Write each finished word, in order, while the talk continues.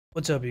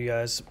What's up, you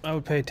guys? I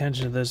would pay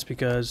attention to this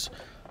because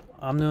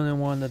I'm the only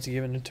one that's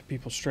giving it to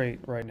people straight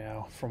right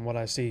now, from what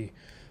I see.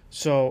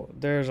 So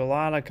there's a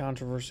lot of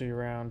controversy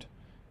around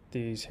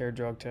these hair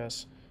drug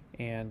tests,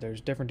 and there's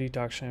different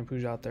detox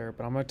shampoos out there.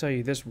 But I'm gonna tell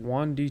you, this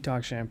one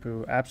detox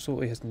shampoo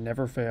absolutely has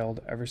never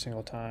failed every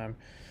single time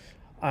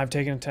I've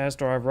taken a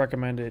test or I've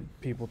recommended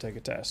people take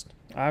a test.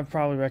 I've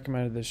probably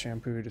recommended this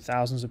shampoo to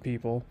thousands of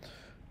people,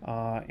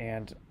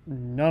 and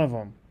none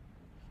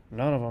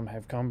of them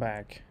have come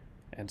back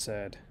and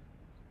said,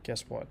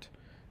 guess what?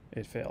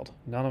 It failed.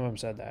 None of them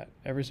said that.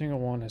 Every single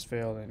one has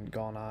failed and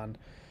gone on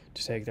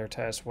to take their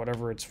test,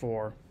 whatever it's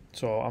for.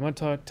 So I'm going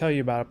to tell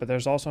you about it, but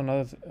there's also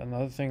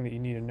another thing that you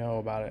need to know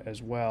about it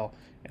as well,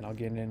 and I'll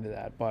get into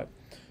that. But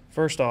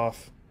first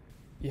off,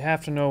 you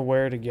have to know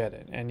where to get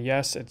it. And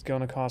yes, it's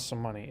going to cost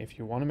some money. If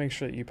you want to make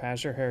sure that you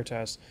pass your hair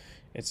test,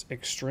 it's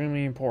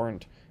extremely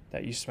important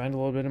that you spend a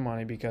little bit of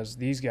money because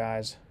these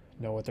guys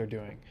know what they're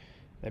doing.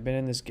 They've been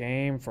in this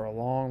game for a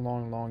long,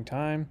 long, long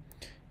time,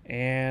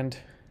 and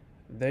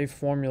they've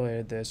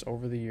formulated this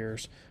over the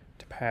years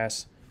to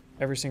pass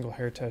every single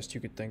hair test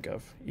you could think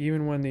of,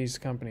 even when these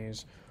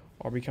companies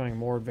are becoming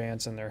more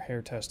advanced in their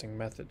hair testing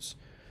methods.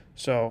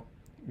 So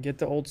get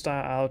the old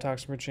style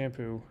allotoxin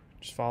shampoo,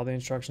 just follow the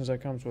instructions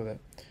that comes with it.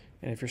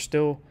 And if you're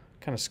still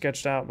kind of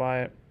sketched out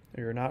by it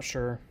or you're not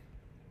sure,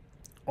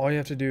 all you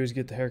have to do is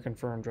get the hair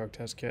confirmed drug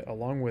test kit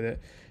along with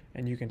it,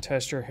 and you can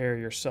test your hair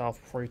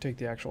yourself before you take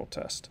the actual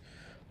test.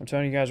 I'm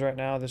telling you guys right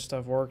now, this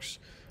stuff works.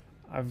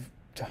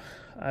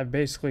 I've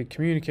basically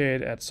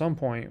communicated at some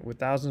point with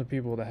thousands of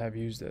people that have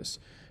used this,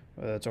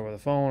 whether it's over the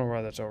phone or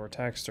whether it's over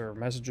text or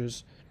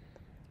messages.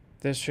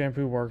 This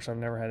shampoo works. I've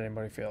never had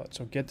anybody fail it.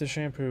 So get the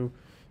shampoo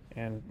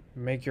and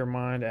make your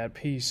mind at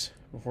peace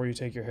before you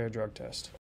take your hair drug test.